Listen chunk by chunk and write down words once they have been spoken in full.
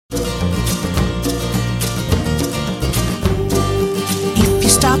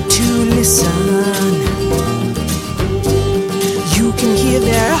sun. You can hear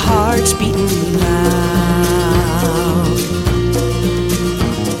their hearts beating loud.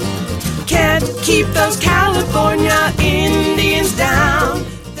 Can't keep those California Indians down.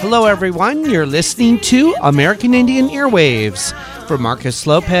 Hello, everyone. You're listening to American Indian Airwaves. For Marcus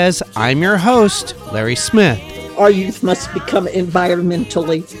Lopez, I'm your host, Larry Smith. Our youth must become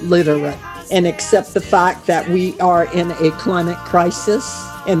environmentally literate and accept the fact that we are in a climate crisis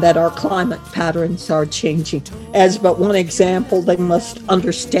and that our climate patterns are changing. As but one example, they must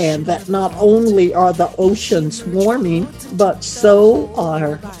understand that not only are the oceans warming, but so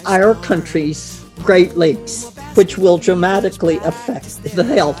are our country's Great Lakes, which will dramatically affect the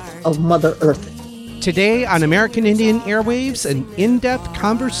health of Mother Earth. Today on American Indian Airwaves, an in-depth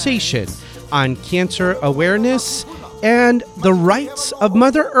conversation on cancer awareness and the rights of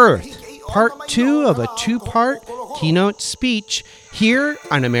Mother Earth, part 2 of a 2-part keynote speech here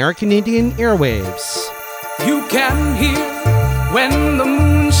on American Indian Airwaves. You can hear when the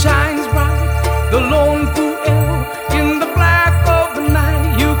moon shines bright, the lone Pu'eo in the black of the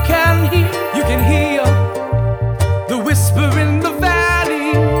night. You can hear the whisper in the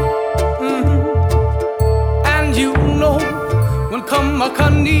valley. And you know when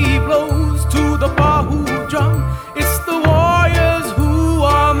Kamakani blows to the Bahu drum, it's the warriors who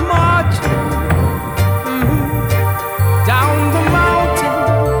are marching down the mountain,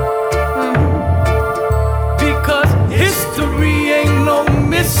 because history ain't no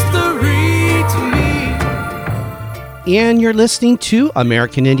mystery to me. And you're listening to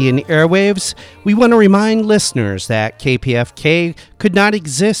American Indian Airwaves. We want to remind listeners that KPFK could not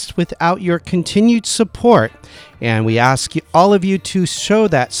exist without your continued support. And we ask all of you to show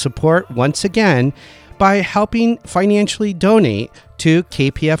that support once again by helping financially donate to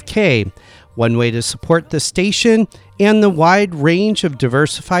KPFK. One way to support the station and the wide range of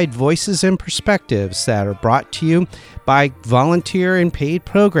diversified voices and perspectives that are brought to you by volunteer and paid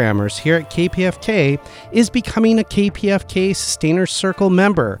programmers here at KPFK is becoming a KPFK Sustainer Circle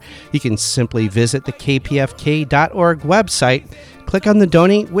member. You can simply visit the kpfk.org website, click on the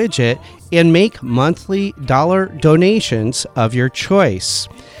donate widget, and make monthly dollar donations of your choice.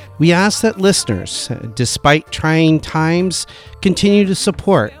 We ask that listeners, despite trying times, continue to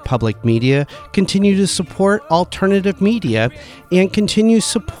support public media, continue to support alternative media, and continue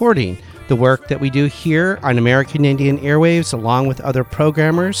supporting the work that we do here on American Indian Airwaves along with other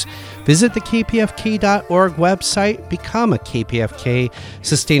programmers. Visit the kpfk.org website, become a KPFK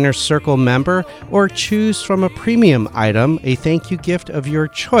Sustainer Circle member, or choose from a premium item a thank you gift of your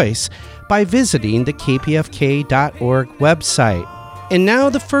choice by visiting the kpfk.org website. And now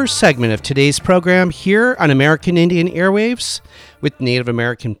the first segment of today's program here on American Indian Airwaves. With Native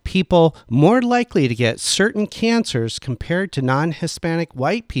American people more likely to get certain cancers compared to non-Hispanic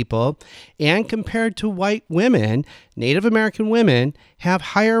white people, and compared to white women, Native American women have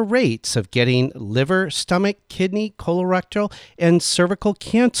higher rates of getting liver, stomach, kidney, colorectal, and cervical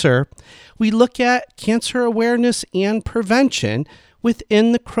cancer. We look at cancer awareness and prevention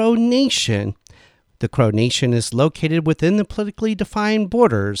within the Crow Nation. The Crow Nation is located within the politically defined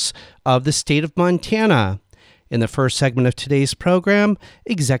borders of the state of Montana. In the first segment of today's program,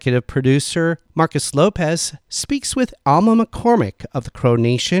 executive producer Marcus Lopez speaks with Alma McCormick of the Crow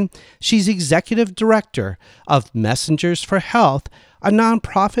Nation. She's executive director of Messengers for Health, a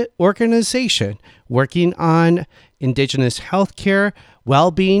nonprofit organization working on indigenous health care,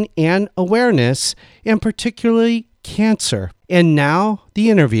 well-being, and awareness, and particularly cancer. And now, the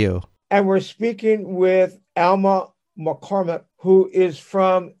interview. And we're speaking with Alma McCormick, who is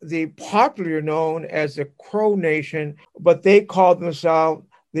from the popularly known as the Crow Nation, but they call themselves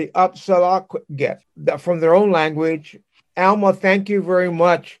the Upsalakget, from their own language. Alma, thank you very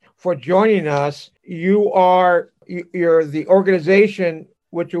much for joining us. You're the organization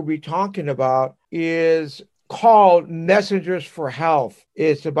which we'll be talking about is called Messengers for Health.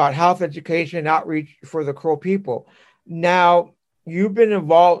 It's about health education outreach for the Crow people. Now, you've been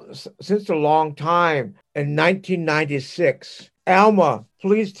involved since a long time, in 1996. Alma,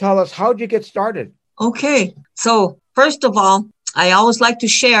 please tell us, how did you get started? Okay, so first of all, I always like to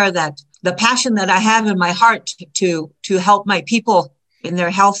share that the passion that I have in my heart to help my people in their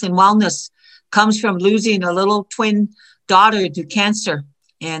health and wellness comes from losing a little twin daughter to cancer.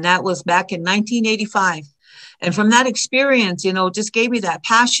 And that was back in 1985. And from that experience, just gave me that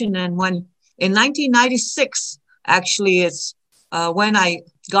passion. And when in 1996, actually, it's when I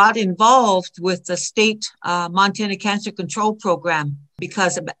got involved with the state Montana Cancer Control Program,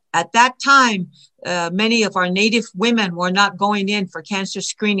 because at that time, many of our Native women were not going in for cancer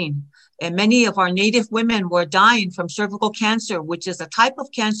screening. And many of our Native women were dying from cervical cancer, which is a type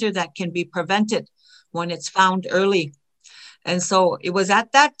of cancer that can be prevented when it's found early. And so it was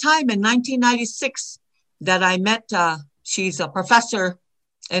at that time in 1996 that I met, she's a professor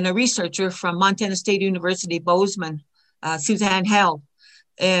and a researcher from Montana State University, Bozeman, Suzanne Held.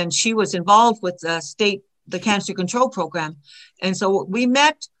 And she was involved with the cancer control program. And so we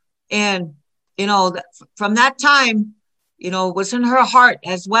met, and, from that time, it was in her heart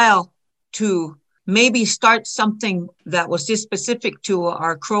as well to maybe start something that was just specific to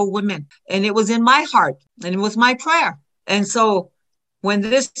our Crow women. And it was in my heart, and it was my prayer. And so when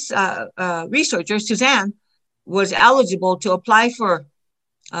this researcher, Suzanne, was eligible to apply for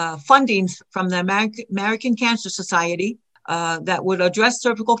funding from the American Cancer Society that would address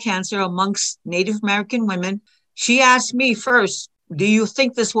cervical cancer amongst Native American women, she asked me first, do you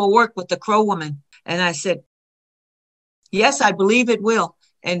think this will work with the Crow woman? And I said, yes, I believe it will.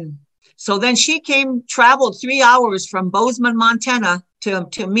 And so then she traveled 3 hours from Bozeman, Montana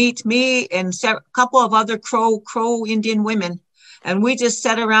to meet me and a couple of other Crow Indian women. And we just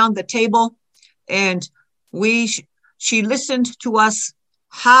sat around the table, and she listened to us.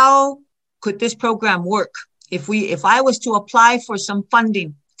 How could this program work? If I was to apply for some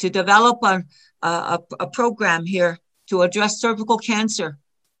funding to develop a program here to address cervical cancer,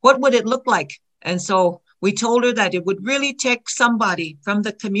 what would it look like? And so we told her that it would really take somebody from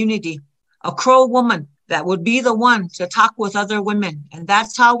the community, a Crow woman, that would be the one to talk with other women. And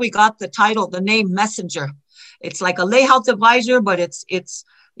that's how we got the title, the name Messenger. It's like a lay health advisor, but it's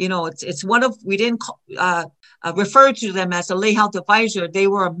one of, we didn't refer to them as a lay health advisor. They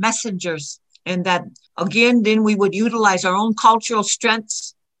were messengers. And that, again, then we would utilize our own cultural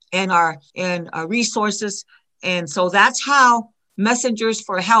strengths and our resources. And so that's how Messengers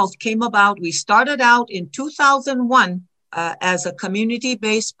for Health came about. We started out in 2001 as a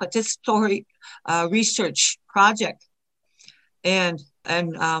community-based participatory research project. And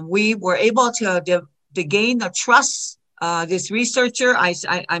we were able to gain the trust. This researcher,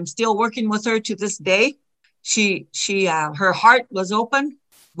 I'm still working with her to this day. Her heart was open.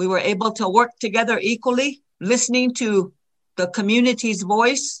 We were able to work together equally, listening to the community's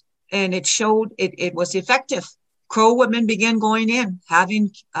voice, and it showed it was effective. Crow women began going in,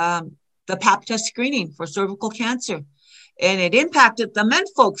 having the Pap test screening for cervical cancer. And it impacted the men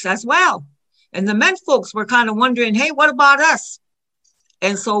folks as well. And the men folks were kind of wondering, hey, what about us?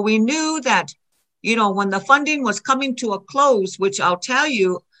 And so we knew that, when the funding was coming to a close, which I'll tell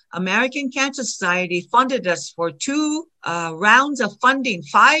you, American Cancer Society funded us for 2 rounds of funding,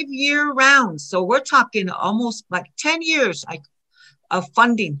 5-year rounds. So we're talking almost like 10 years of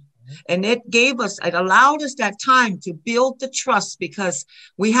funding. And it allowed us that time to build the trust, because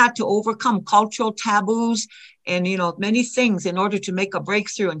we had to overcome cultural taboos and, many things in order to make a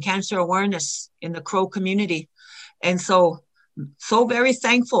breakthrough in cancer awareness in the Crow community. And so very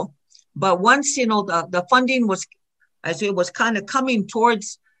thankful. But once, the funding was, as it was kind of coming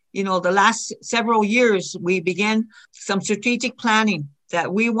towards, the last several years, we began some strategic planning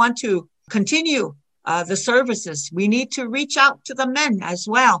that we want to continue the services. We need to reach out to the men as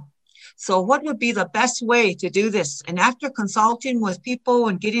well. So what would be the best way to do this? And after consulting with people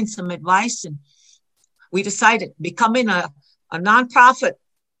and getting some advice, and we decided becoming a nonprofit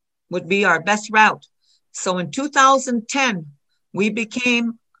would be our best route. So in 2010, we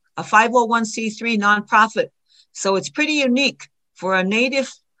became a 501c3 nonprofit. So it's pretty unique for a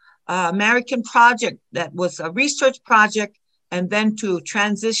Native American project that was a research project and then to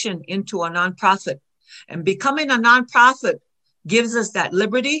transition into a nonprofit. And becoming a nonprofit gives us that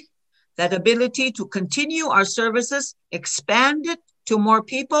liberty, that ability to continue our services, expand it to more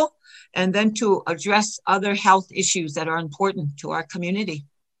people, and then to address other health issues that are important to our community.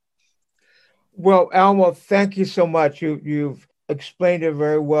 Well, Alma, thank you so much. You've explained it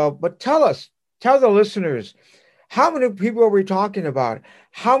very well. But tell the listeners, how many people are we talking about?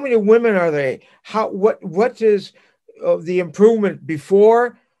 How many women are they? What is the improvement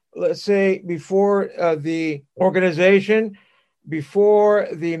before, let's say, before the organization, before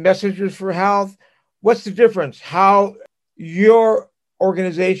the Messengers for Health? What's the difference? How your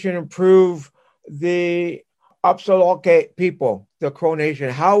organization improved the Apsaloke people, the Crow Nation?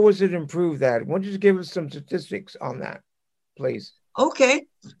 How was it improved that? Why don't you just give us some statistics on that, please? Okay.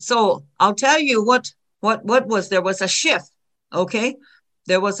 So I'll tell you what there was a shift. Okay.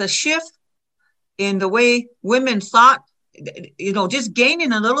 There was a shift in the way women thought, just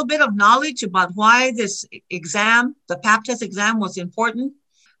gaining a little bit of knowledge about why this exam, the Pap test exam, was important.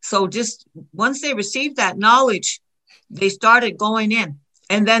 So just once they received that knowledge, they started going in.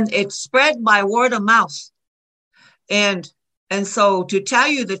 And then it spread by word of mouth. And so to tell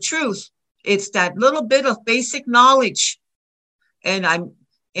you the truth, it's that little bit of basic knowledge. And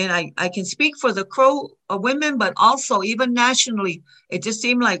I can speak for the Crow women, but also even nationally, it just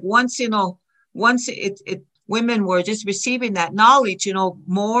seemed like once women were just receiving that knowledge,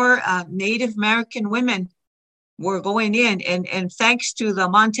 more Native American women were going in. And thanks to the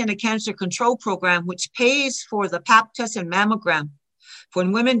Montana Cancer Control Program, which pays for the Pap test and mammogram,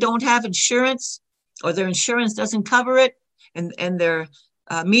 when women don't have insurance or their insurance doesn't cover it and they're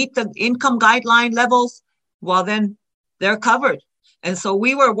meet the income guideline levels, well, then they're covered. And so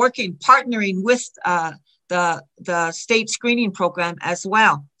we were partnering with the state screening program as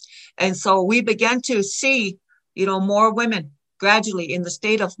well. And so we began to see, more women gradually in the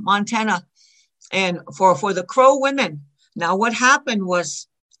state of Montana. And for the Crow women, now what happened was,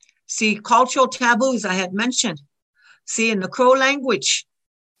 cultural taboos I had mentioned. In the Crow language,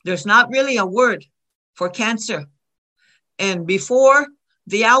 there's not really a word for cancer. And before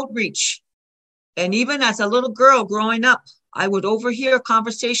the outreach, and even as a little girl growing up, I would overhear a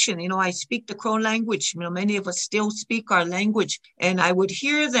conversation. I speak the Crow language. Many of us still speak our language. And I would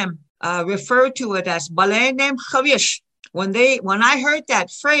hear them refer to it as Balenem Chavish. When I heard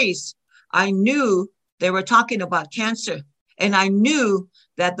that phrase, I knew they were talking about cancer. And I knew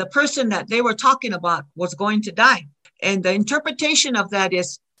that the person that they were talking about was going to die. And the interpretation of that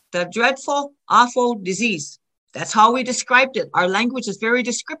is the dreadful, awful disease. That's how we described it. Our language is very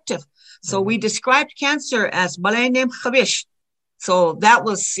descriptive. So we described cancer as Balenem Chavish. So that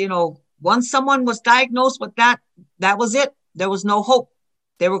was, once someone was diagnosed with that was it. There was no hope.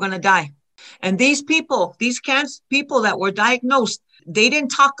 They were going to die. And these cancer people that were diagnosed, they didn't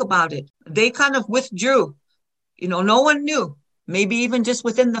talk about it. They kind of withdrew. No one knew, maybe even just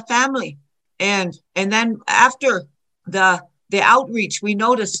within the family. And then after the outreach, we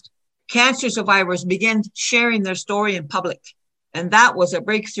noticed cancer survivors began sharing their story in public. And that was a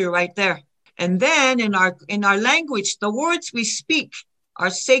breakthrough right there. And then in our language, the words we speak are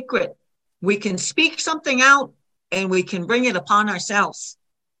sacred. We can speak something out and we can bring it upon ourselves.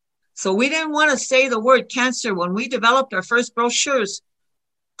 So we didn't want to say the word cancer. When we developed our first brochures,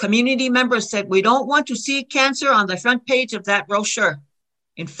 community members said, we don't want to see cancer on the front page of that brochure.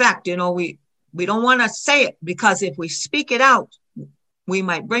 In fact, we don't want to say it, because if we speak it out, we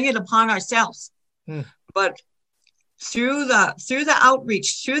might bring it upon ourselves. But through the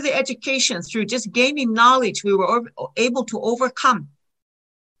outreach, through the education, through just gaining knowledge, we were able to overcome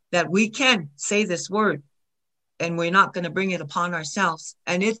that we can say this word and we're not going to bring it upon ourselves.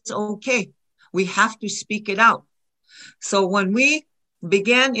 And it's okay. We have to speak it out. So when we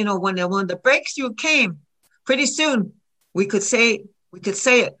began, when the breakthrough came, pretty soon we could say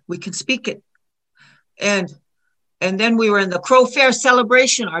it, we can speak it. And then we were in the Crow Fair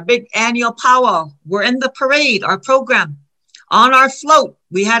celebration, our big annual powwow. We're in the parade, our program. On our float,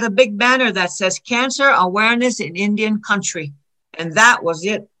 we had a big banner that says Cancer Awareness in Indian Country. And that was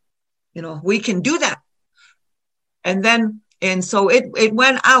it. We can do that. And so it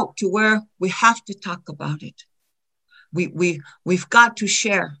went out to where we have to talk about it. We've got to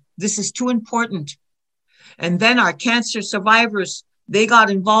share. This is too important. And then our cancer survivors, they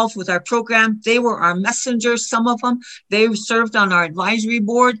got involved with our program. They were our messengers, some of them. They served on our advisory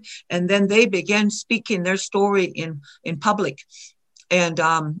board, and then they began speaking their story in public and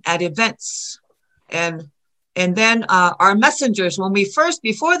at events. And then our messengers,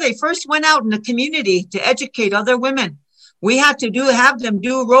 before they first went out in the community to educate other women, we had to have them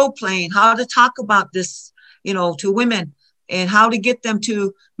do role playing, how to talk about this, to women, and how to get them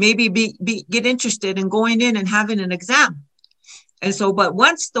to maybe get interested in going in and having an exam. And so, but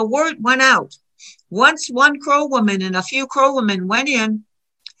once the word went out, once one Crow woman and a few Crow women went in,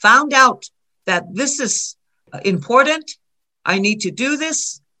 found out that this is important, I need to do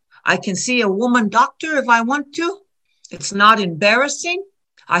this. I can see a woman doctor if I want to. It's not embarrassing.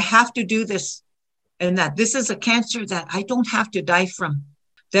 I have to do this. And that this is a cancer that I don't have to die from.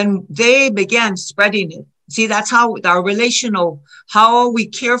 Then they began spreading it. See, that's how our relational, how we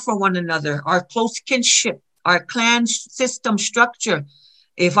care for one another, our close kinship, our clan system structure.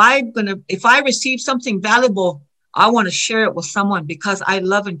 If I receive something valuable, I want to share it with someone because I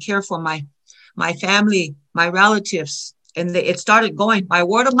love and care for my family, my relatives. And it started going by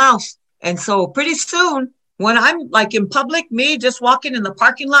word of mouth. And so pretty soon, when I'm like in public, me just walking in the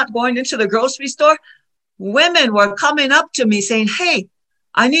parking lot, going into the grocery store, women were coming up to me saying, hey,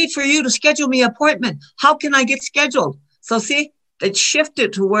 I need for you to schedule me an appointment. How can I get scheduled? So see, it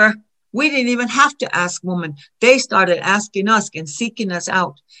shifted to where we didn't even have to ask women. They started asking us and seeking us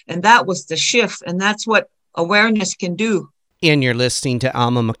out. And that was the shift. And that's what awareness can do. And you're listening to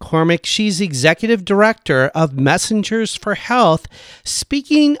Alma McCormick. She's Executive Director of Messengers for Health,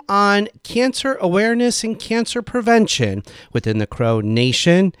 speaking on cancer awareness and cancer prevention within the Crow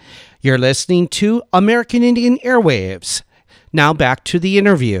Nation. You're listening to American Indian Airwaves. Now back to the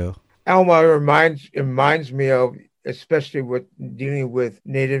interview. Alma, reminds me of, especially with dealing with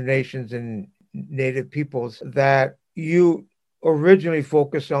Native nations and Native peoples, that you originally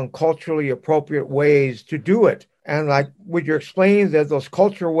focused on culturally appropriate ways to do it. And like what you're explaining, that those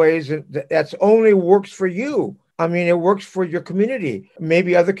cultural ways, that's only works for you. I mean, it works for your community.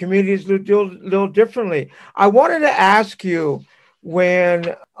 Maybe other communities do a little differently. I wanted to ask you,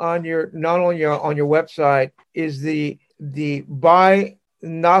 when on your, not only on your website, is the Bai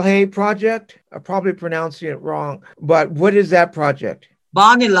Nalhe project? I'm probably pronouncing it wrong, but what is that project?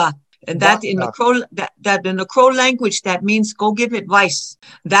 Banila. And that in the Crow, that in the Crow language, that means go give advice.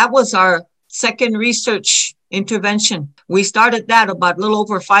 That was our second research intervention. We started that about a little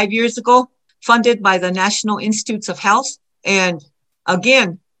over 5 years ago, funded by the National Institutes of Health. And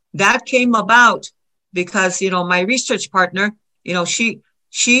again, that came about because, my research partner, she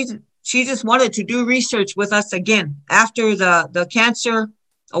just wanted to do research with us again after the cancer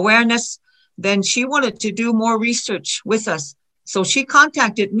awareness. Then she wanted to do more research with us. So she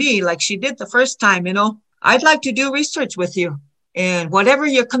contacted me like she did the first time, I'd like to do research with you. And whatever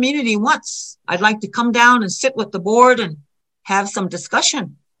your community wants, I'd like to come down and sit with the board and have some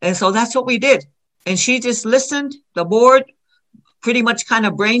discussion. And so that's what we did. And she just listened. The board pretty much kind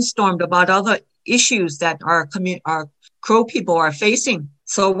of brainstormed about other issues that our Crow people are facing.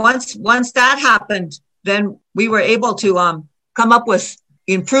 So once that happened, then we were able to come up with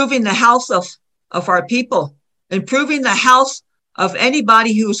improving the health of our people, improving the health of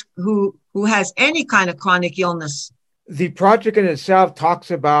anybody who has any kind of chronic illness. The project in itself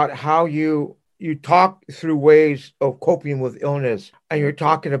talks about how you talk through ways of coping with illness, and you're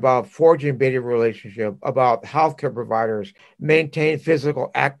talking about forging better relationship, about healthcare providers, maintain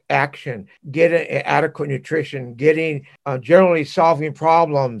physical action, getting adequate nutrition, getting generally solving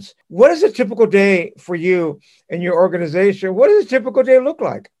problems. What is a typical day for you and your organization? What does a typical day look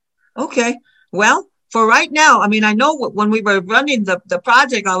like? Okay, well, for right now, I know when we were running the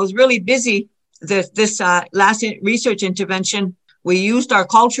project, I was really busy. This last research intervention, we used our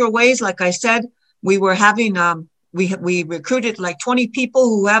cultural ways. Like I said, we were having, we recruited like 20 people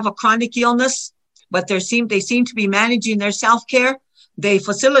who have a chronic illness, but they seem to be managing their self-care. They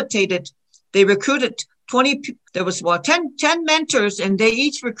recruited 20, there was 10 mentors, and they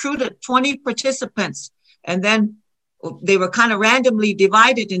each recruited 20 participants. And then they were kind of randomly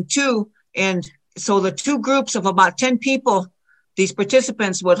divided in two. And so the two groups of about 10 people, these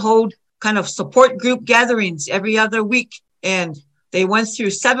participants would hold kind of support group gatherings every other week. And they went through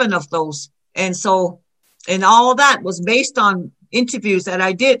 7 of those. And so, and all that was based on interviews that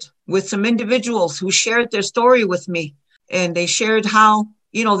I did with some individuals who shared their story with me. And they shared how,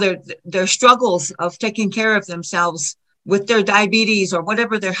 their struggles of taking care of themselves with their diabetes or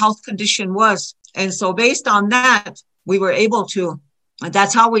whatever their health condition was. And so based on that, we were able to,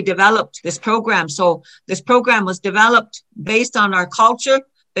 that's how we developed this program. So this program was developed based on our culture,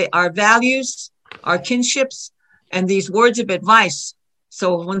 our values, our kinships, and these words of advice.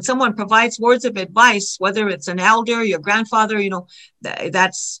 So when someone provides words of advice, whether it's an elder, your grandfather,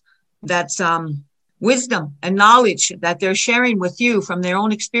 that's wisdom and knowledge that they're sharing with you from their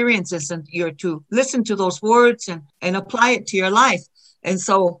own experiences, and you're to listen to those words and apply it to your life. And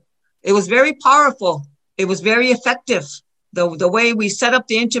so it was very powerful. It was very effective. The way we set up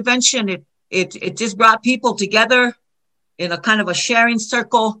the intervention, it just brought people together in a kind of a sharing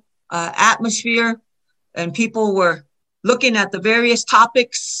circle atmosphere, and people were looking at the various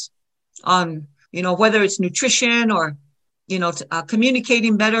topics on, whether it's nutrition or,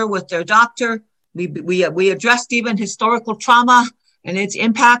 communicating better with their doctor. We addressed even historical trauma and its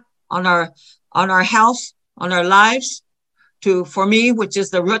impact on our health, on our lives, for me, which is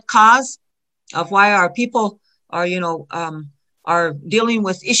the root cause of why our people are dealing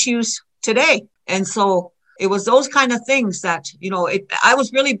with issues today. And so it was those kind of things that, I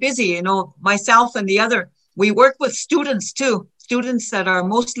was really busy, myself and the other. We work with students too, students that are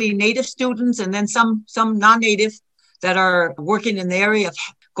mostly Native students, and then some non-Native that are working in the area of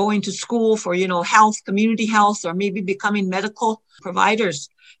going to school for, health, community health, or maybe becoming medical providers.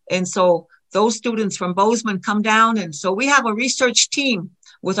 And so those students from Bozeman come down. And so we have a research team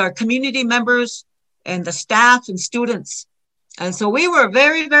with our community members and the staff and students. And so we were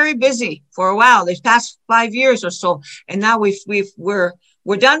very, very busy for a while, these past 5 years or so. And now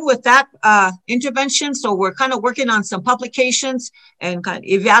we're done with that intervention. So we're kind of working on some publications and kind of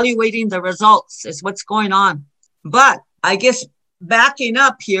evaluating the results is what's going on. But I guess backing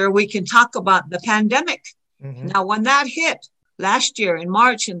up here, we can talk about the pandemic. Mm-hmm. Now, when that hit last year in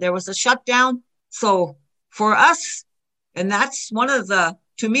March and there was a shutdown, so for us, and that's one of the,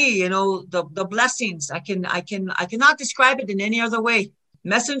 to me, you know, the blessings. I cannot describe it in any other way.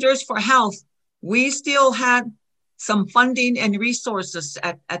 Messengers for Health, we still had some funding and resources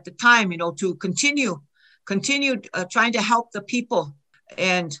at the time, you know, to continue trying to help the people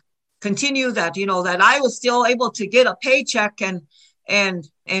and continue that, you know, that I was still able to get a paycheck and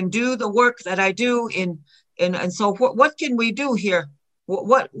do the work that I do and so what can we do here?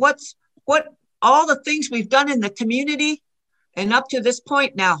 What all the things we've done in the community, and up to this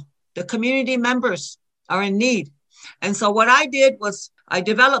point now, the community members are in need. And so what I did was I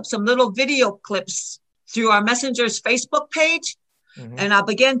developed some little video clips through our Messengers Facebook page. Mm-hmm. And I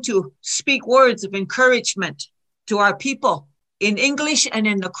began to speak words of encouragement to our people in English and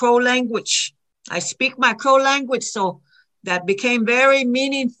in the Crow language. I speak my Crow language, so that became very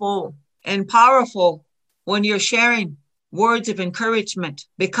meaningful and powerful when you're sharing words of encouragement.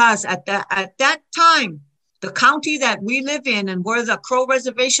 Because at that time, the county that we live in and where the Crow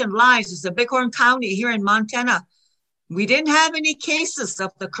Reservation lies is the Bighorn County here in Montana. We didn't have any cases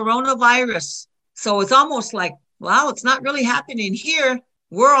of the coronavirus. So it's almost like, wow, it's not really happening here.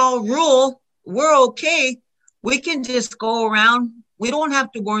 We're all rural. We're okay. We can just go around. We don't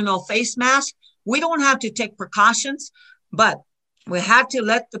have to wear no face mask. We don't have to take precautions, but we had to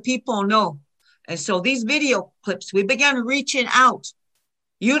let the people know. And so these video clips, we began reaching out,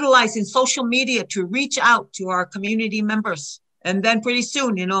 utilizing social media to reach out to our community members. And then pretty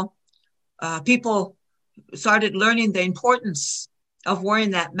soon, you know, people started learning the importance of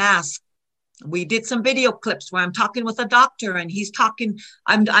wearing that mask. We did some video clips where I'm talking with a doctor and he's talking.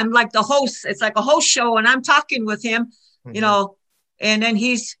 I'm like the host. It's like a host show and I'm talking with him, mm-hmm. you know, and then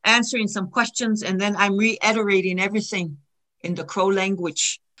he's answering some questions and then I'm reiterating everything in the Crow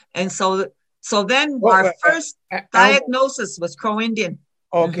language. And so then our first diagnosis was Crow Indian.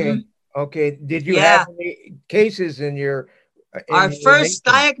 Okay. Mm-hmm. Okay. Did you have any cases in your... Our first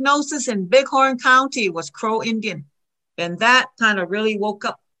diagnosis in Bighorn County was Crow Indian. And that kind of really woke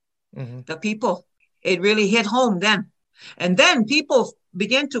up mm-hmm. the people. It really hit home then. And then people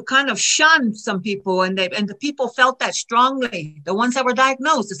began to kind of shun some people and the people felt that strongly. The ones that were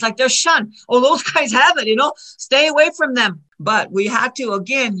diagnosed, it's like they're shunned. Oh, those guys have it, you know, stay away from them. But we had to,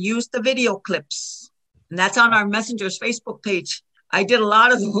 again, use the video clips. And that's on our Messengers Facebook page. I did a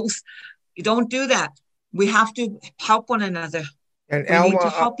lot of those. You don't do that. We have to help one another. And we need to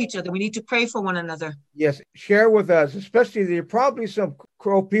help each other. We need to pray for one another. Yes, share with us, especially there are probably some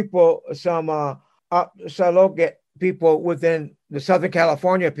Crow people, some Saloget people within the Southern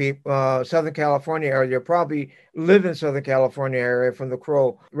California area. They probably live in Southern California area from the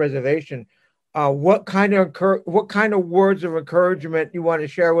Crow Reservation. What kind of words of encouragement you want to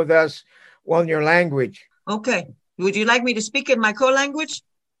share with us on your language? Okay. Would you like me to speak in my Crow language?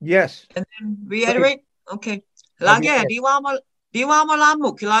 Yes. And then reiterate? Okay. Hilage, diwa mo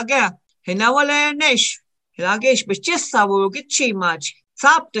lamuk, hilage. Hinawale nesh. Hilage, bishissa wo gitchi mach.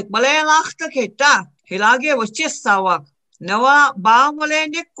 Saptik bale lachta kita. Hilage was chissawak. Nawa ba mole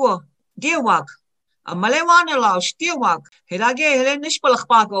nikwo. Diwak. A malewana laush, diwak. Hilage, helenish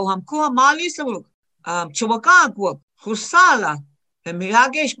balakpago, hamkua mali savuk. Chubakagwak, husala.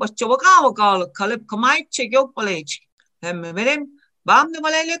 Hilage, but chubakawakal, kalip kamait chigok palage. Merim. Bam the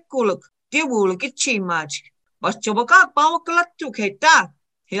Malay Kuluk, Diwul, Gitchi Mach, but Chobaka, Bamakalat to Keta,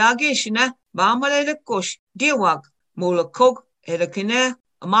 Hilagishina, Bamalay Kush, Diwak, Mula Coke, Edakine,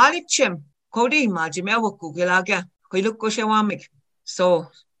 Amalichim, Kodi, Majimewaku, Hilaga, Hilukushawamik. So,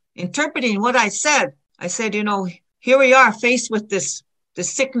 interpreting what I said, you know, here we are faced with this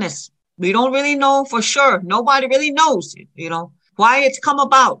sickness. We don't really know for sure. Nobody really knows, you know, why it's come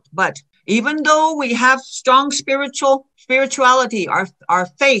about. But even though we have strong spirituality, our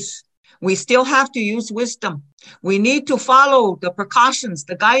faith, we still have to use wisdom. We need to follow the precautions,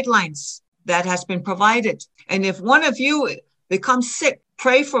 the guidelines that has been provided. And if one of you becomes sick,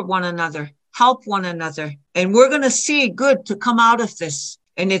 pray for one another, help one another. And we're going to see good to come out of this.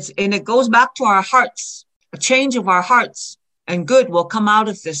 And it goes back to our hearts, a change of our hearts, and good will come out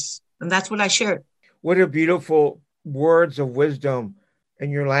of this. And that's what I shared. What a beautiful words of wisdom in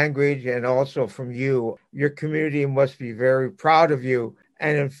your language and also from you. Your community must be very proud of you.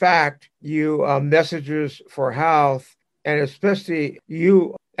 And in fact, you Messengers for Health, and especially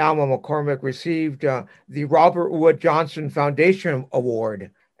you, Alma McCormick, received the Robert Wood Johnson Foundation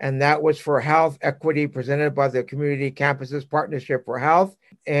Award. And that was for health equity presented by the Community Campuses Partnership for Health.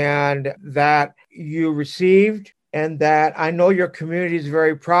 And that you received, and that I know your community is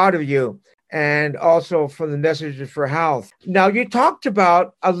very proud of you. and also from the Messages for Health. Now, you talked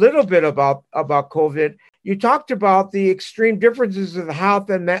about a little bit about COVID. You talked about the extreme differences of health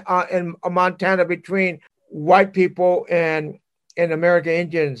in Montana between white people and American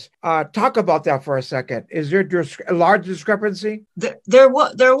Indians. Talk about that for a second. Is there a large discrepancy? There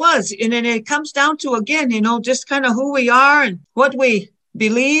was. And then it comes down to, again, just kind of who we are and what we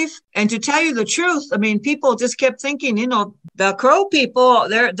believe. And to tell you the truth, I mean, people just kept thinking, the Crow people,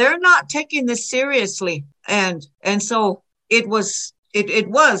 they're not taking this seriously. And so it was,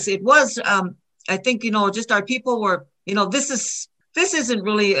 I think, just our people were, this isn't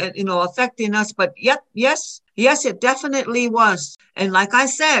really, affecting us, but yet, yes, it definitely was. And like I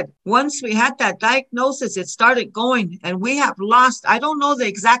said, once we had that diagnosis, it started going, and we have lost, I don't know the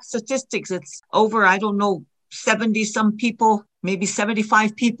exact statistics. It's over, 70 some people, maybe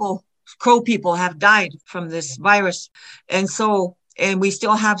 75 people, Crow people have died from this virus. And we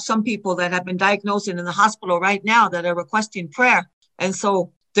still have some people that have been diagnosed in the hospital right now that are requesting prayer. And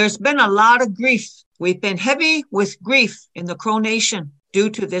so there's been a lot of grief. We've been heavy with grief in the Crow Nation due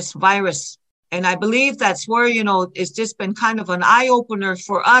to this virus. And I believe that's where, it's just been kind of an eye opener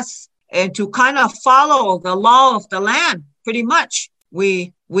for us, and to kind of follow the law of the land. Pretty much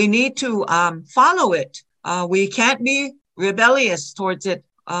we need to follow it. We can't be rebellious towards it.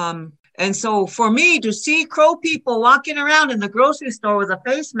 And so for me to see Crow people walking around in the grocery store with a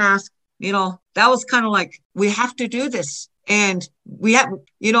face mask, that was kind of like, we have to do this. And we have,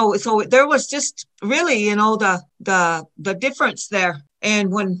 so there was just really, the difference there.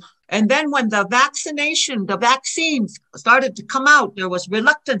 And then when the vaccines started to come out, there was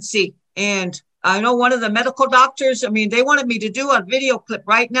reluctancy. And I know one of the medical doctors, they wanted me to do a video clip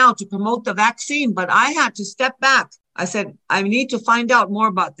right now to promote the vaccine, but I had to step back. I said, I need to find out more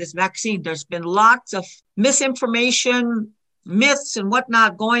about this vaccine. There's been lots of misinformation, myths and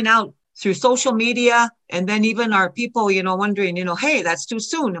whatnot going out through social media. And then even our people, wondering, hey, that's too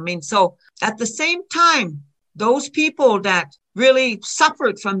soon. So at the same time, those people that really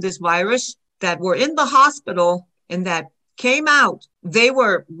suffered from this virus, that were in the hospital and that came out, they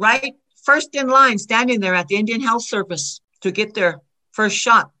were right first in line, standing there at the Indian Health Service to get their first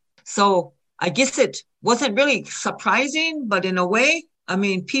shot. So I guess it wasn't really surprising, but in a way,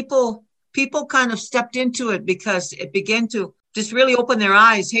 people kind of stepped into it because it began to just really open their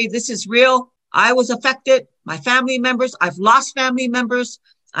eyes. Hey, this is real. I was affected. My family members, I've lost family members.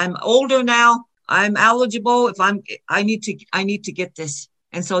 I'm older now. I'm eligible. I need to get this.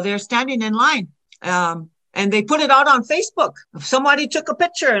 And so they're standing in line. And they put it out on Facebook. Somebody took a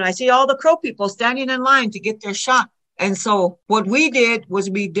picture and I see all the Crow people standing in line to get their shot. And so what we did was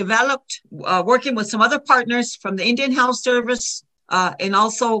we developed, working with some other partners from the Indian Health Service, and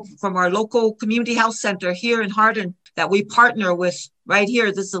also from our local community health center here in Hardin, that we partner with right here.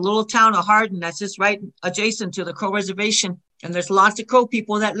 This is a little town of Hardin that's just right adjacent to the Crow Reservation. And there's lots of Crow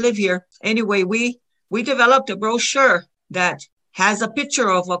people that live here. Anyway, we developed a brochure that has a picture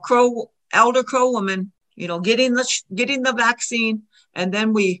of a elder Crow woman, getting the vaccine. And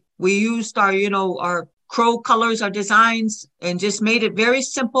then we used our Crow colors, our designs, and just made it very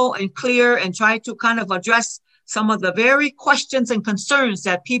simple and clear, and tried to kind of address some of the very questions and concerns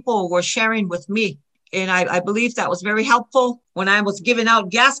that people were sharing with me. And I believe that was very helpful. When I was giving out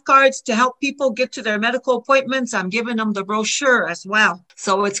gas cards to help people get to their medical appointments, I'm giving them the brochure as well.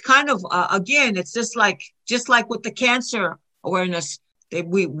 So it's kind of, again, it's just like with the cancer awareness,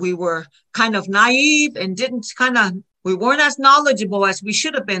 we were kind of naive and we weren't as knowledgeable as we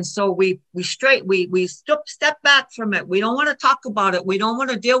should have been. So we step back from it. We don't want to talk about it. We don't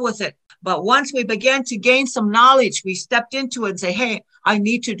want to deal with it. But once we began to gain some knowledge, we stepped into it and say, hey, I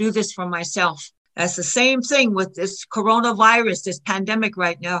need to do this for myself. That's the same thing with this coronavirus, this pandemic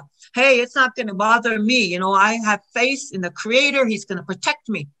right now. Hey, it's not going to bother me. I have faith in the Creator. He's going to protect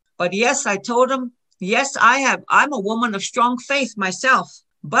me. But yes, I told him, yes, I'm a woman of strong faith myself,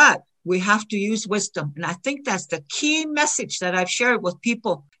 but we have to use wisdom. And I think that's the key message that I've shared with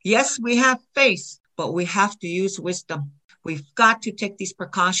people. Yes, we have faith, but we have to use wisdom. We've got to take these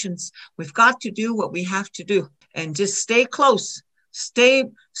precautions. We've got to do what we have to do and just stay close, stay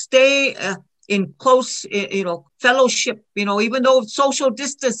in close, fellowship, even though social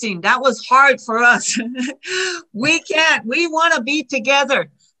distancing, that was hard for us. We want to be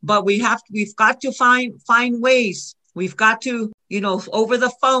together, but we've got to find ways. We've got to, over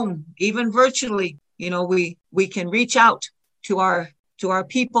the phone, even virtually, we can reach out to our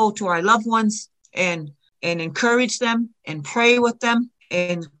people, to our loved ones, and encourage them and pray with them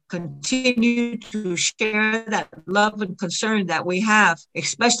and continue to share that love and concern that we have,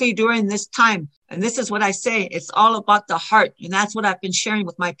 especially during this time. And this is what I say, it's all about the heart. And that's what I've been sharing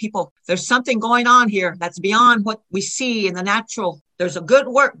with my people. There's something going on here that's beyond what we see in the natural. There's a good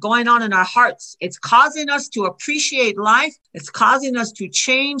work going on in our hearts. It's causing us to appreciate life. It's causing us to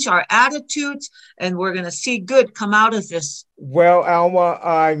change our attitudes, and we're going to see good come out of this. Well, Alma,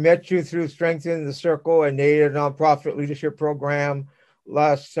 I met you through Strengthening the Circle, a Native nonprofit leadership program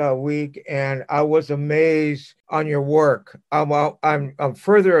last week, and I was amazed on your work. I'm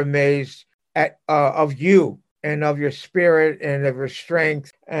further amazed at of you and of your spirit and of your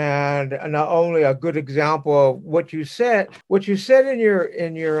strength, and not only a good example of what you said in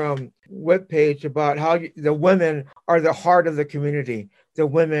your webpage about how the women are the heart of the community. The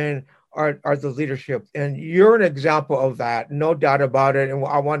women are the leadership, and you're an example of that, no doubt about it. And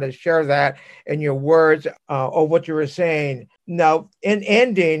I want to share that in your words of what you were saying. Now, in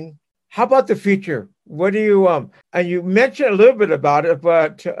ending, how about the future? What do you and you mentioned a little bit about it,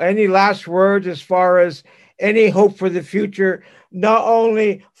 but any last words as far as any hope for the future, not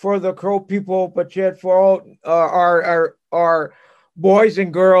only for the Crow people, but yet for all our boys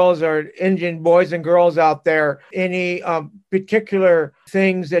and girls, our Indian boys and girls out there? Any particular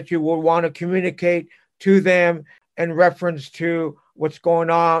things that you would want to communicate to them in reference to what's going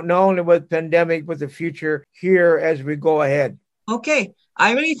on, not only with pandemic, but the future here as we go ahead? Okay,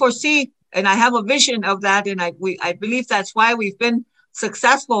 I really foresee, and I have a vision of that, and I believe that's why we've been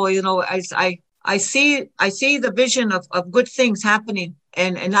successful. You know, as I see the vision of good things happening,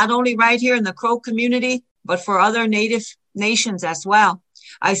 and not only right here in the Crow community, but for other Native nations as well.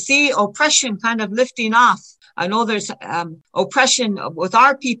 I see oppression kind of lifting off. I know there's oppression with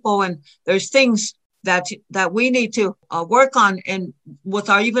our people, and there's things that we need to work on. And with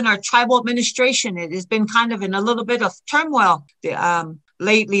even our tribal administration, it has been kind of in a little bit of turmoil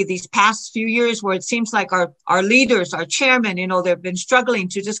lately, these past few years, where it seems like our leaders, our chairmen, you know, they've been struggling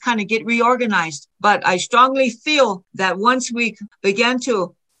to just kind of get reorganized. But I strongly feel that once we begin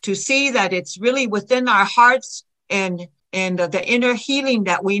to see that it's really within our hearts and the inner healing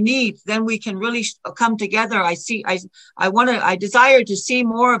that we need, then we can really come together. I desire to see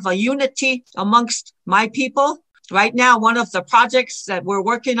more of a unity amongst my people. Right now, one of the projects that we're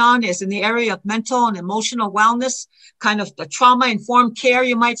working on is in the area of mental and emotional wellness, kind of the trauma-informed care,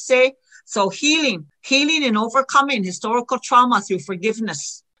 you might say. So healing and overcoming historical trauma through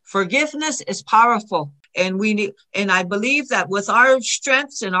forgiveness. Forgiveness is powerful. And I believe that with our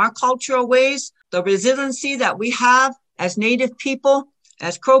strengths and our cultural ways, the resiliency that we have as Native people,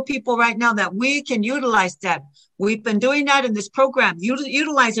 as Crow people right now, that we can utilize that. We've been doing that in this program,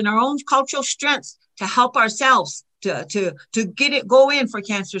 utilizing our own cultural strengths to help ourselves, to go in for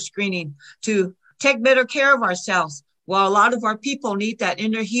cancer screening, to take better care of ourselves. Well, a lot of our people need that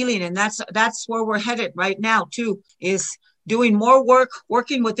inner healing, and that's where we're headed right now too, is doing more work,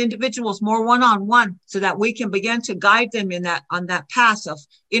 working with individuals more one-on-one, so that we can begin to guide them on that path of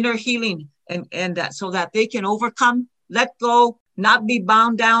inner healing, and that so that they can overcome, let go, not be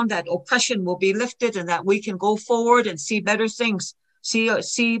bound down, that oppression will be lifted, and that we can go forward and see better things, see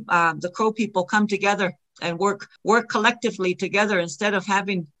the Crow people come together and work collectively together instead of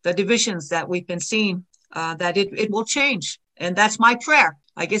having the divisions that we've been seeing, that it will change. And that's my prayer.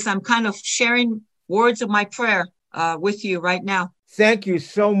 I guess I'm kind of sharing words of my prayer with you right now. Thank you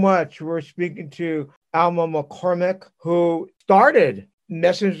so much. We're speaking to Alma McCormick, who started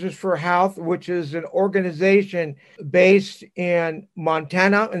Messengers for Health, which is an organization based in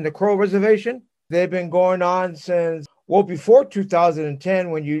Montana in the Crow Reservation. They've been going on since, well, before 2010,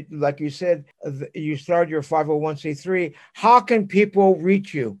 when you, like you said, you started your 501c3. How can people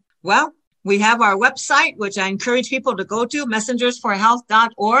reach you? Well, we have our website, which I encourage people to go to,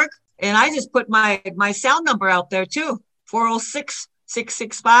 messengersforhealth.org. And I just put my cell number out there too,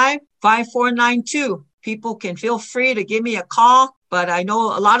 406-665-5492. People can feel free to give me a call. But I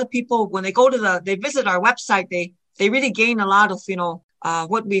know a lot of people, when they they visit our website, they really gain a lot of,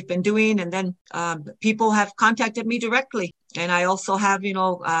 what we've been doing. And then people have contacted me directly. And I also have,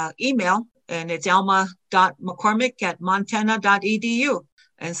 email, and it's alma.mccormick@montana.edu.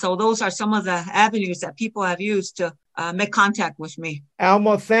 And so those are some of the avenues that people have used to make contact with me.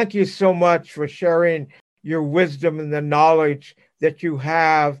 Alma, thank you so much for sharing your wisdom and the knowledge that you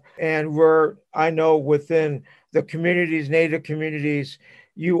have. And I know within the communities, Native communities,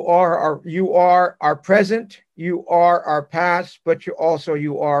 you are our present, you are our past, but you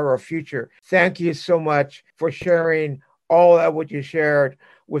are our future. Thank you so much for sharing all that what you shared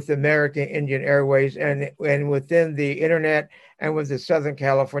with the American Indian Airways and within the internet and with the Southern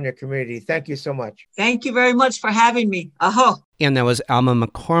California community. Thank you so much. Thank you very much for having me. Aho. And that was Alma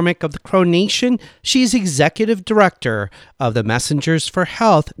McCormick of the Crow Nation. She's executive director of the Messengers for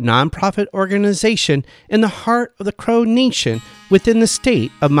Health nonprofit organization in the heart of the Crow Nation within the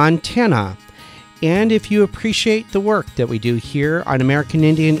state of Montana. And if you appreciate the work that we do here on American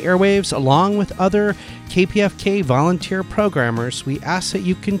Indian Airwaves, along with other KPFK volunteer programmers, we ask that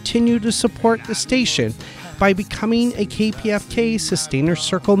you continue to support the station by becoming a KPFK Sustainer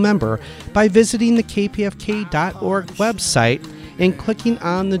Circle member by visiting the kpfk.org website and clicking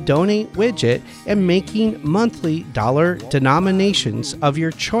on the donate widget and making monthly dollar denominations of your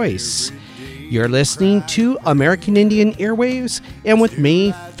choice. You're listening to American Indian Airwaves, and with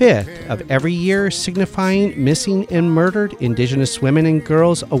May 5th of every year signifying Missing and Murdered Indigenous Women and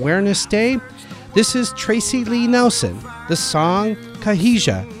Girls Awareness Day, this is Tracy Lee Nelson, the song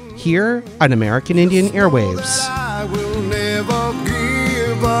Kahija, here on American Indian Airwaves. I will never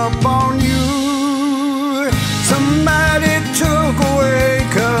give up on you. Somebody took away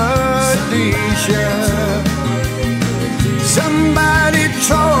Khadijah. Somebody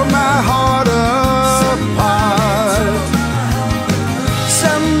tore my heart apart.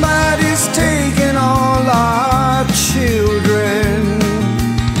 Somebody's taken all our children.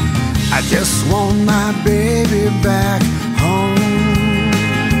 I just want my baby back home.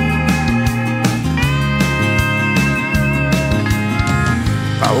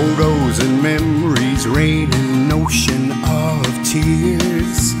 Photos and memories rain an ocean of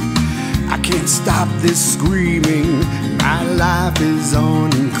tears. I can't stop this screaming, my life is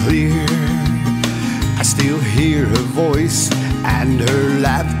unclear. I still hear her voice and her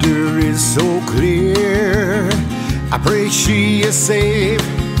laughter is so clear. I pray she is safe,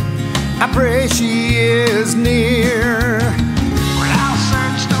 I pray she is near. When I'll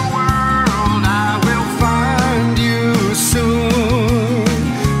search the world, I will find you soon.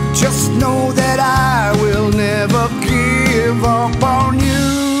 Just know that I will never give up on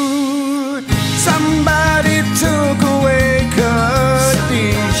you. Somebody took away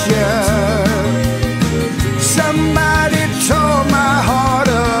Khadijah. Somebody tore my heart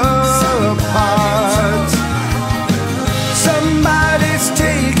apart. Somebody's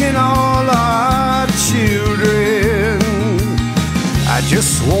taken all our children. I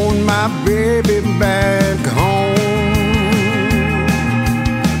just want my baby back home.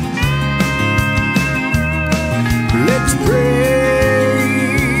 Let's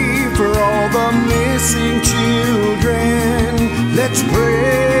pray for all the missing children. Let's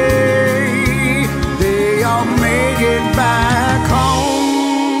pray they all make it back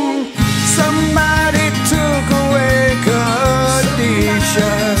home. Somebody took away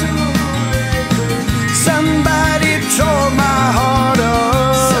Khadijah. Somebody tore my heart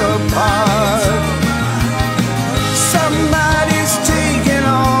apart. Somebody's taken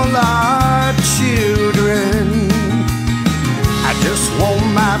all our children. I just want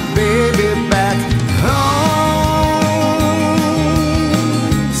my baby back home.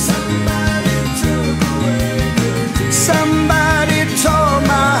 Somebody took away. Somebody tore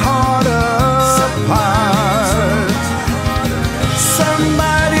my heart apart.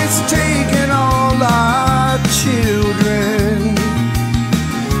 Somebody's taken all our children.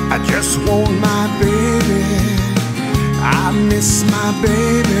 I just want my baby. I miss my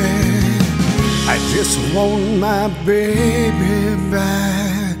baby. I just want my baby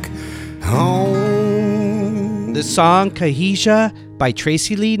back home. The song Kahija by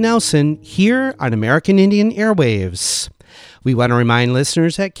Tracy Lee Nelson here on American Indian Airwaves. We want to remind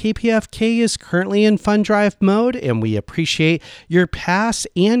listeners that KPFK is currently in fund drive mode, and we appreciate your past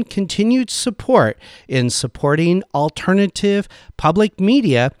and continued support in supporting alternative public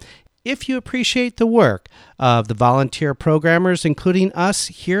media. If you appreciate the work of the volunteer programmers, including us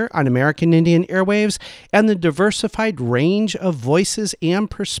here on American Indian Airwaves, and the diversified range of voices and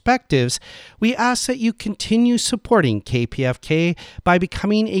perspectives, we ask that you continue supporting KPFK by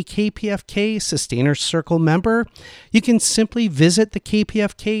becoming a KPFK Sustainer Circle member. You can simply visit the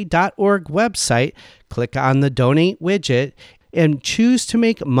kpfk.org website, click on the donate widget, and choose to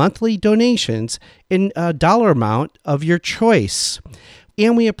make monthly donations in a dollar amount of your choice.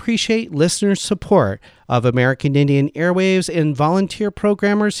 And we appreciate listener support of American Indian Airwaves and volunteer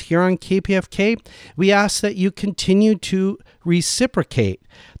programmers here on KPFK. We ask that you continue to reciprocate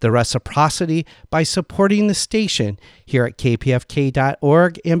the reciprocity by supporting the station here at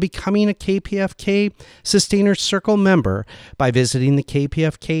kpfk.org and becoming a KPFK Sustainer Circle member by visiting the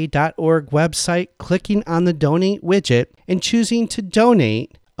kpfk.org website, clicking on the donate widget, and choosing to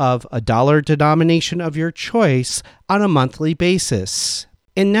donate of a dollar denomination of your choice on a monthly basis.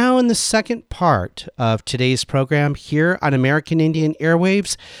 And now in the second part of today's program here on American Indian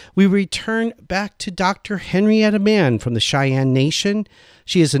Airwaves, we return back to Dr. Henrietta Mann from the Cheyenne Nation.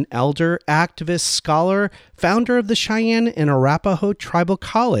 She is an elder, activist, scholar, founder of the Cheyenne and Arapaho Tribal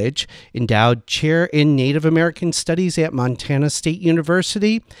College, endowed chair in Native American Studies at Montana State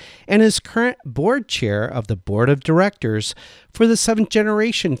University, and is current board chair of the Board of Directors for the Seventh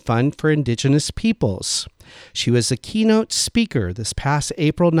Generation Fund for Indigenous Peoples. She was a keynote speaker this past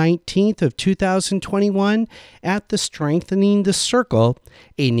April 19th of 2021 at the Strengthening the Circle,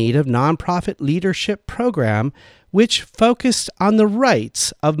 a Native nonprofit leadership program which focused on the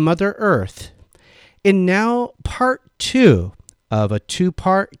rights of Mother Earth. And now part 2 of a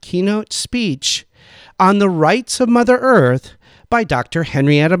 2-part keynote speech on the rights of Mother Earth by Dr.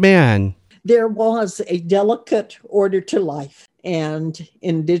 Henrietta Mann. There was a delicate order to life, and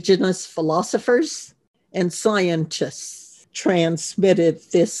indigenous philosophers and scientists transmitted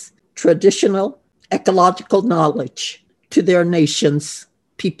this traditional ecological knowledge to their nation's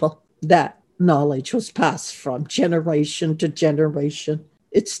people. That knowledge was passed from generation to generation.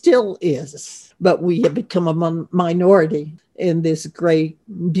 It still is, but we have become a minority in this great,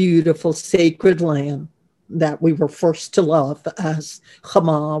 beautiful, sacred land that we were first to love as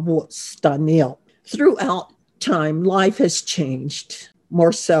Chama Wutstanil. Throughout time, life has changed.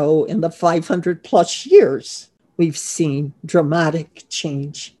 More so in the 500 plus years, we've seen dramatic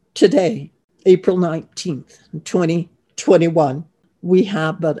change. Today, April 19th, 2021, we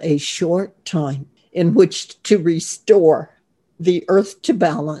have but a short time in which to restore the earth to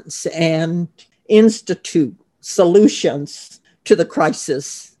balance and institute solutions to the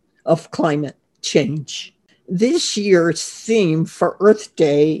crisis of climate change. This year's theme for Earth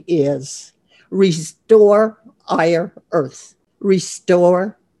Day is Restore Our Earth.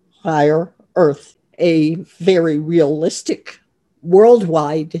 Restore Our Earth, a very realistic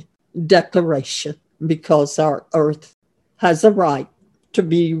worldwide declaration, because our earth has a right to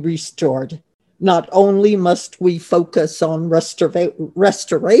be restored. Not only must we focus on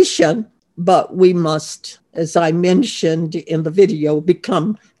restoration, but we must, as I mentioned in the video,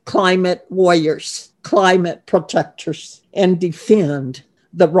 become climate warriors, climate protectors, and defend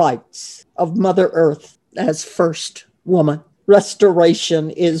the rights of Mother Earth as first woman. Restoration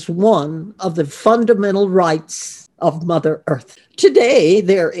is one of the fundamental rights of Mother Earth. Today,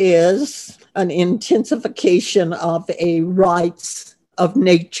 there is an intensification of a rights of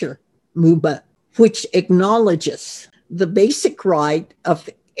nature movement, which acknowledges the basic right of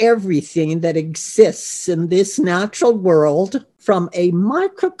everything that exists in this natural world, from a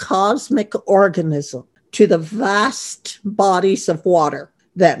microcosmic organism to the vast bodies of water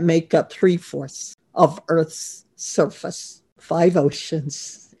that make up 3/4 of Earth's surface. 5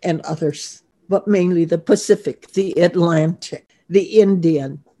 oceans and others, but mainly the Pacific, the Atlantic, the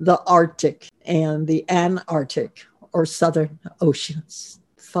Indian, the Arctic, and the Antarctic or Southern Oceans.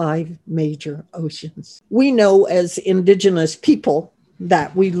 5 major oceans. We know as indigenous people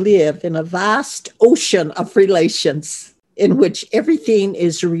that we live in a vast ocean of relations in which everything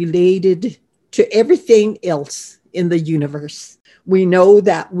is related to everything else in the universe. We know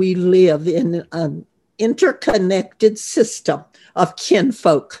that we live in an interconnected system of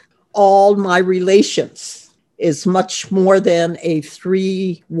kinfolk. All my relations is much more than a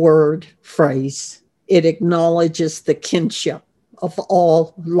 3-word phrase. It acknowledges the kinship of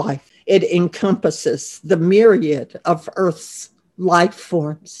all life. It encompasses the myriad of Earth's life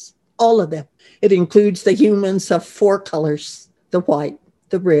forms, all of them. It includes the humans of 4 colors, the white,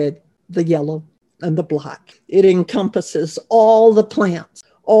 the red, the yellow, and the black. It encompasses all the plants,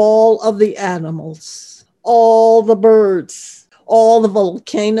 all of the animals, all the birds, all the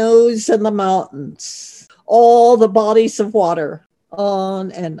volcanoes and the mountains, all the bodies of water,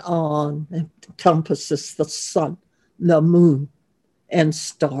 on and on. It encompasses the sun, the moon, and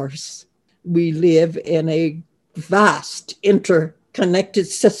stars. We live in a vast interconnected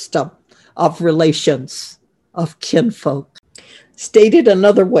system of relations, of kinfolk. Stated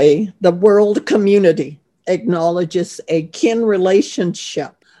another way, the world community acknowledges a kin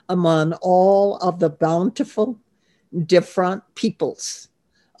relationship among all of the bountiful, different peoples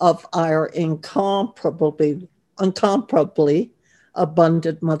of our incomparably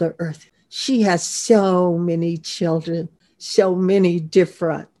abundant Mother Earth. She has so many children, so many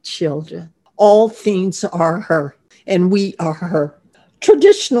different children. All things are her, and we are her.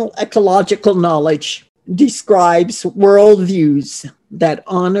 Traditional ecological knowledge describes worldviews that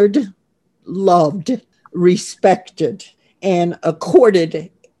honored, loved, respected, and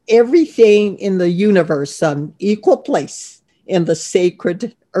accorded everything in the universe an equal place in the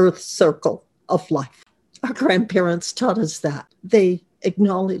sacred earth circle of life. Our grandparents taught us that. They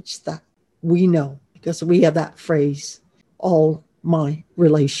acknowledged that. We know, because we have that phrase, all my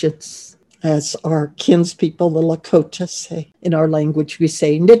relations. As our kinspeople, the Lakota, say, in our language, we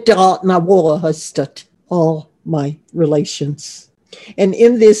say, Niddaat na wahastat, all my relations. And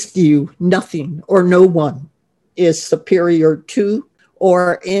in this view, nothing or no one is superior to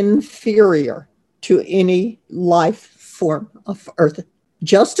or inferior to any life form of earth.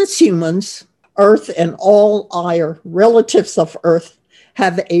 Just as humans, earth and all our relatives of earth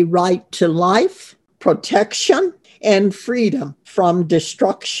have a right to life, protection, and freedom from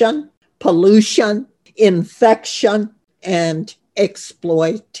destruction, pollution, infection, and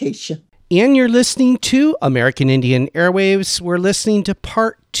exploitation. And you're listening to American Indian Airwaves. We're listening to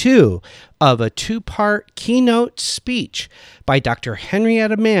part 2 of a 2-part keynote speech by Dr.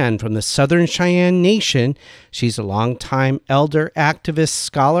 Henrietta Mann from the Southern Cheyenne Nation. She's a longtime elder activist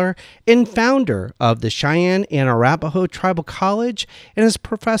scholar and founder of the Cheyenne and Arapaho Tribal College, and is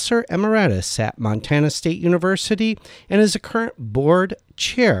professor emeritus at Montana State University, and is a current board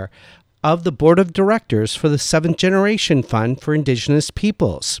chair of the Board of Directors for the 7th Generation Fund for Indigenous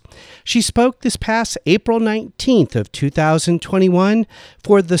Peoples. She spoke this past April 19th of 2021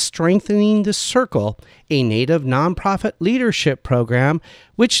 for the Strengthening the Circle, a Native nonprofit leadership program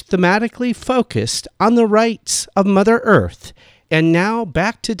which thematically focused on the rights of Mother Earth. And now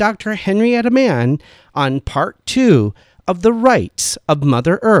back to Dr. Henrietta Mann on part 2 of the rights of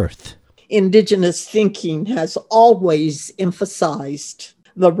Mother Earth. Indigenous thinking has always emphasized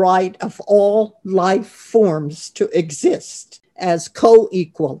the right of all life forms to exist as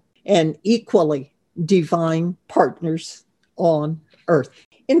co-equal and equally divine partners on Earth.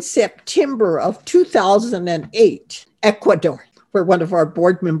 In September of 2008, Ecuador, where one of our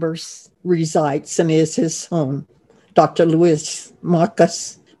board members resides and is his home, Dr. Luis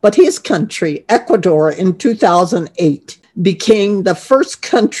Marcos, but his country, Ecuador, in 2008, became the first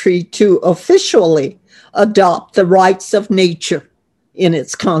country to officially adopt the rights of nature in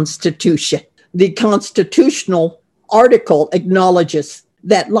its constitution. The constitutional article acknowledges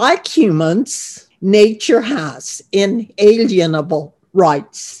that, like humans, nature has inalienable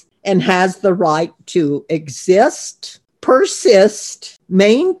rights and has the right to exist, persist,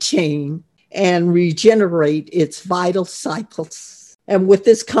 maintain, and regenerate its vital cycles. And with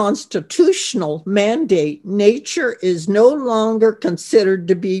this constitutional mandate, nature is no longer considered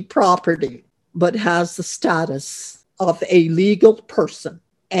to be property, but has the status of a legal person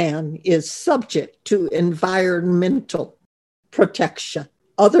and is subject to environmental protection.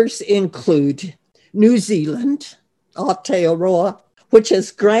 Others include New Zealand, Aotearoa, which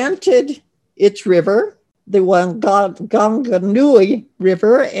has granted its river, the Wanganui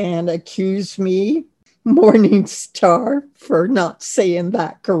River, and accused me, Morning Star, for not saying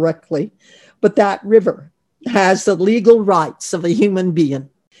that correctly. But that river has the legal rights of a human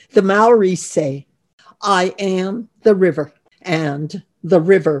being. The Maori say, I am the river, and the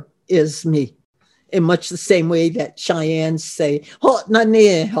river is me. In much the same way that Cheyennes say,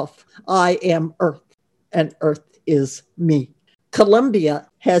 I am earth, and earth is me. Colombia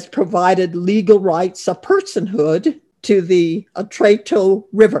has provided legal rights of personhood to the Atrato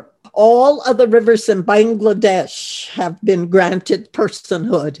River. All of the rivers in Bangladesh have been granted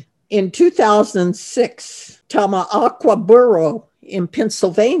personhood. In 2006, Tamaqua Borough in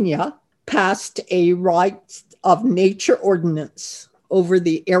Pennsylvania passed a rights of nature ordinance over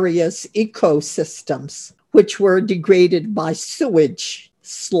the area's ecosystems, which were degraded by sewage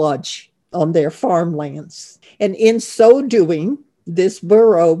sludge on their farmlands. And in so doing, this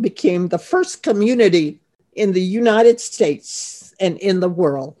borough became the first community in the United States and in the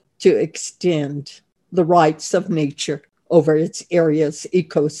world to extend the rights of nature over its area's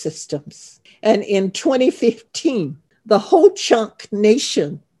ecosystems. And in 2015, the Ho-Chunk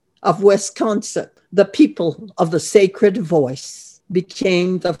Nation of Wisconsin, the people of the Sacred Voice,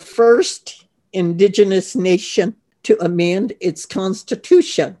 became the first indigenous nation to amend its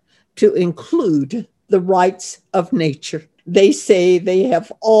constitution to include the rights of nature. They say they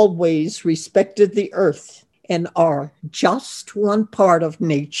have always respected the earth and are just one part of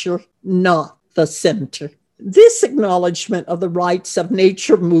nature, not the center. This acknowledgement of the rights of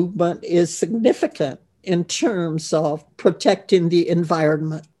nature movement is significant in terms of protecting the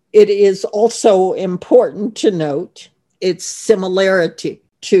environment. It is also important to note its similarity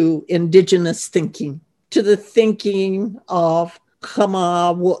to indigenous thinking, to the thinking of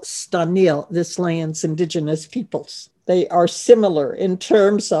Kamawastanil, this land's indigenous peoples. They are similar in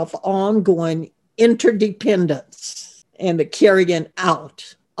terms of ongoing interdependence and the carrying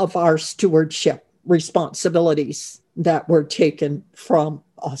out of our stewardship responsibilities that were taken from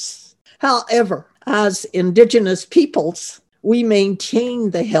us. However, as Indigenous peoples, we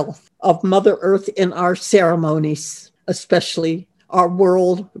maintain the health of Mother Earth in our ceremonies, especially our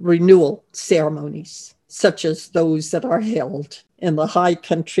world renewal ceremonies, such as those that are held in the high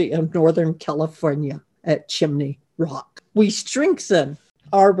country of Northern California at Chimney Rock. We strengthen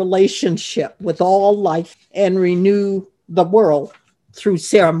our relationship with all life and renew the world through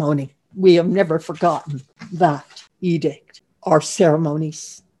ceremony. We have never forgotten that edict, our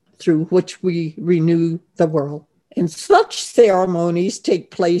ceremonies through which we renew the world. And such ceremonies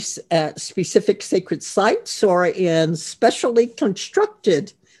take place at specific sacred sites or in specially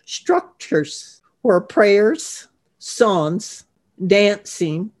constructed structures where prayers, songs,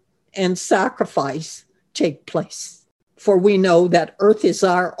 dancing, and sacrifice take place. For we know that earth is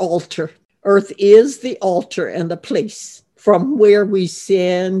our altar. Earth is the altar and the place from where we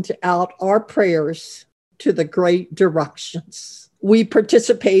send out our prayers to the great directions. We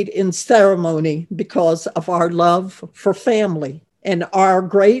participate in ceremony because of our love for family and our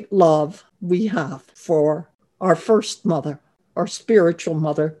great love we have for our first mother, our spiritual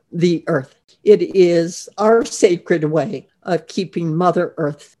mother, the earth. It is our sacred way of keeping Mother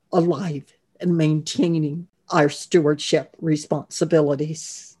Earth alive and maintaining our stewardship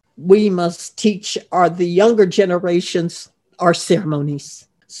responsibilities. We must teach the younger generations our ceremonies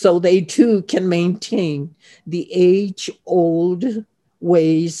so they too can maintain the age-old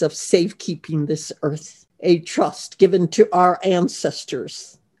ways of safekeeping this earth, a trust given to our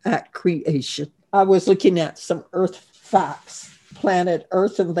ancestors at creation. I was looking at some earth facts, planet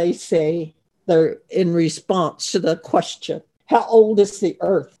Earth, and they say they're in response to the question, how old is the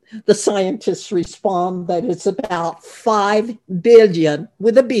earth? The scientists respond that it's about 5 billion,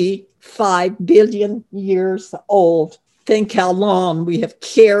 with a B, 5 billion years old. Think how long we have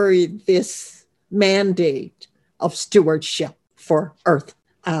carried this mandate of stewardship for earth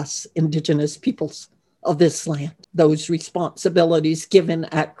as Indigenous peoples of this land. Those responsibilities given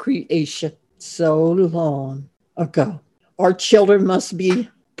at creation so long ago. Our children must become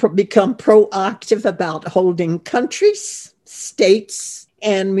proactive about holding countries, states,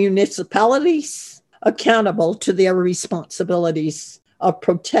 and municipalities accountable to their responsibilities of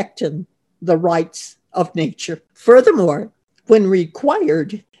protecting the rights of nature. Furthermore, when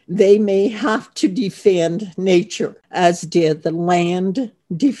required, they may have to defend nature, as did the land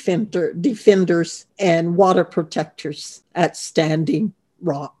defenders and water protectors at Standing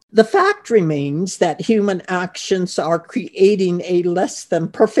Rock. The fact remains that human actions are creating a less than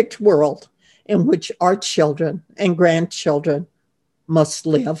perfect world in which our children and grandchildren must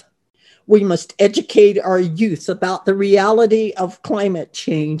live. We must educate our youth about the reality of climate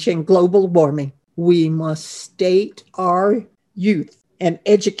change and global warming. We must state our youth and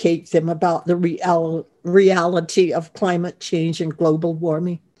educate them about the reality of climate change and global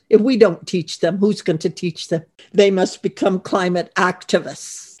warming. If we don't teach them, who's going to teach them? They must become climate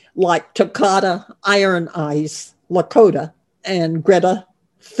activists like Takata Iron Eyes Lakota and Greta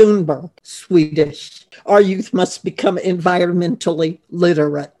Thunberg, Swedish. Our youth must become environmentally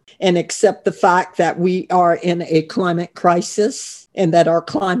literate and accept the fact that we are in a climate crisis and that our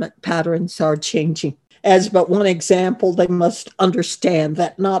climate patterns are changing. As but one example, they must understand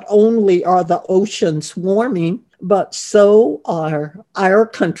that not only are the oceans warming, but so are our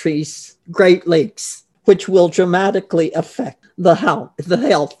country's Great Lakes, which will dramatically affect the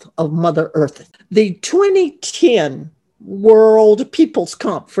health of Mother Earth. The 2010 World People's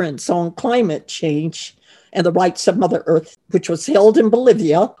Conference on Climate Change and the Rights of Mother Earth, which was held in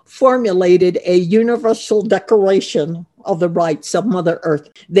Bolivia, formulated a universal declaration of the rights of Mother Earth.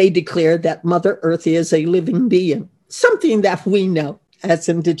 They declared that Mother Earth is a living being, something that we know as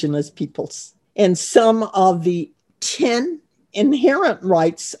Indigenous peoples. And some of the 10 inherent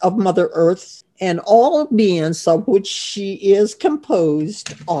rights of Mother Earth and all beings of which she is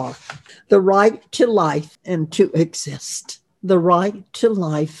composed are the right to life and to exist. The right to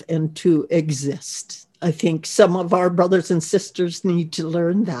life and to exist. I think some of our brothers and sisters need to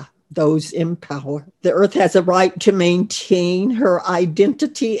learn that, those in power. The earth has a right to maintain her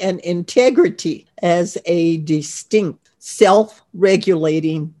identity and integrity as a distinct,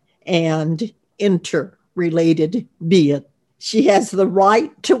 self-regulating, and interrelated being. She has the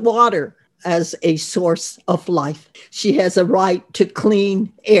right to water as a source of life. She has a right to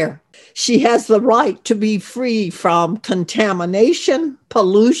clean air. She has the right to be free from contamination,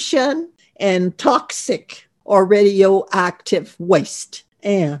 pollution, and toxic or radioactive waste.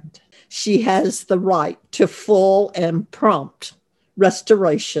 And she has the right to full and prompt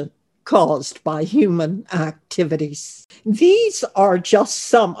restoration caused by human activities. These are just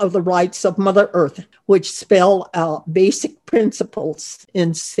some of the rights of Mother Earth, which spell out basic principles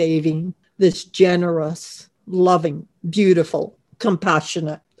in saving this generous, loving, beautiful,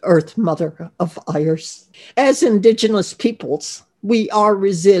 compassionate Earth Mother of ours. As Indigenous peoples, we are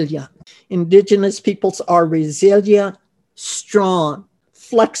resilient. Indigenous peoples are resilient, strong,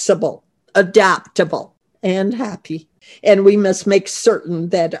 flexible, adaptable, and happy. And we must make certain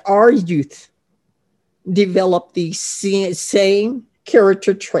that our youth develop these same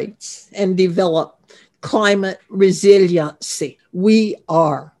character traits and develop climate resiliency. We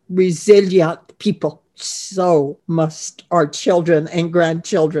are resilient people. So must our children and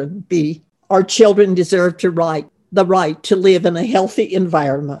grandchildren be. Our children deserve the right to live in a healthy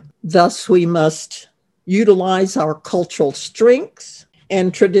environment. Thus, we must utilize our cultural strengths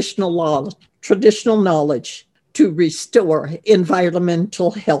and traditional knowledge to restore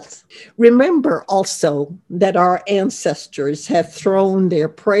environmental health. Remember also that our ancestors have thrown their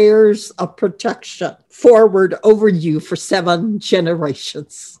prayers of protection forward over you for 7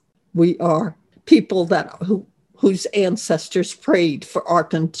 generations. We are people whose ancestors prayed for our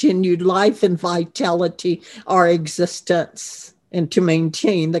continued life and vitality, our existence, and to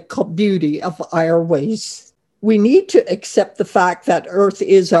maintain the beauty of our ways. We need to accept the fact that Earth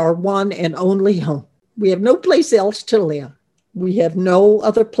is our one and only home. We have no place else to live. We have no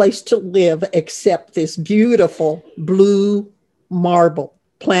other place to live except this beautiful blue marble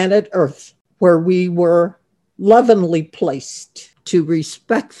planet Earth, where we were lovingly placed to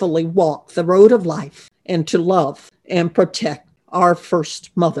respectfully walk the road of life and to love and protect our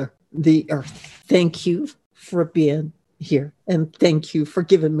first mother, the Earth. Thank you for being here, and thank you for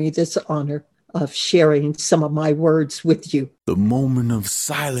giving me this honor of sharing some of my words with you. The moment of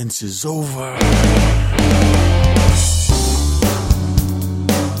silence is over.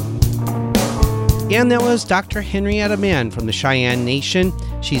 And that was Dr. Henrietta Mann from the Cheyenne Nation.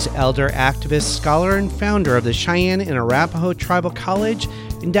 She's elder activist, scholar, and founder of the Cheyenne and Arapaho Tribal College,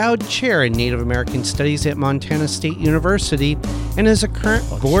 endowed chair in Native American Studies at Montana State University, and is a current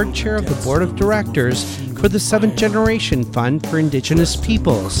board chair of the board of directors for the 7th Generation Fund for Indigenous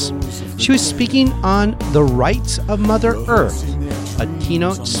Peoples. She was speaking on the rights of Mother Earth, a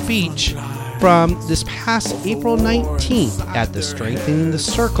keynote speech from this past April 19th at the Strengthening the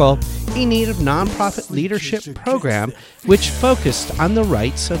Circle, a Native nonprofit leadership program which focused on the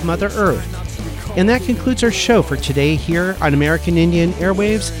rights of Mother Earth. And that concludes our show for today here on American Indian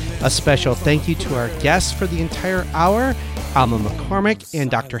Airwaves. A special thank you to our guests for the entire hour, Alma McCormick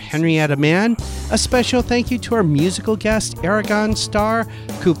and Dr. Henrietta Mann. A special thank you to our musical guest, Aragon Star,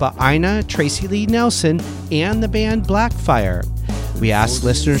 Koopa Aina, Tracy Lee Nelson, and the band Blackfire. We ask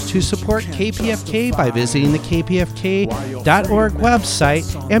listeners to support KPFK by visiting the kpfk.org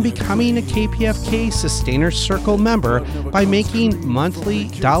website and becoming a KPFK Sustainer Circle member by making monthly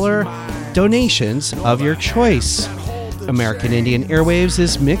dollar donations of your choice. American Indian Airwaves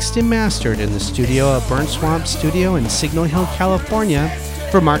is mixed and mastered in the studio of Burnt Swamp Studio in Signal Hill, California.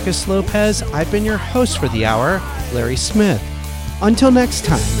 For Marcus Lopez, I've been your host for the hour, Larry Smith. Until next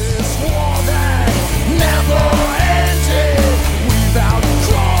time.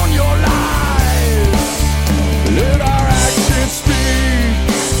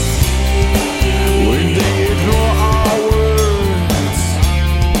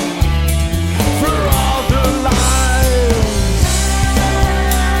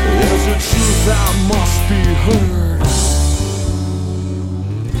 That must be heard.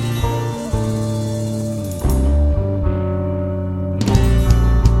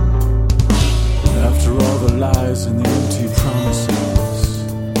 After all the lies and the empty promises,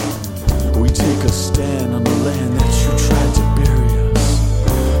 we take a stand on the land that you tried to bury us.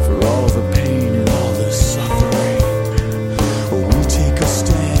 For all the pain and all the suffering, we take a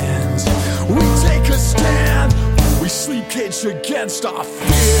stand. We take a stand. We sleep caged against our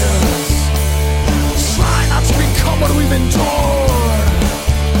fears. Try not to become what we've endured,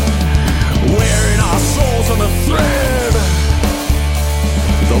 wearing our souls on a thread.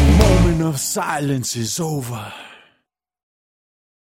 The moment of silence is over.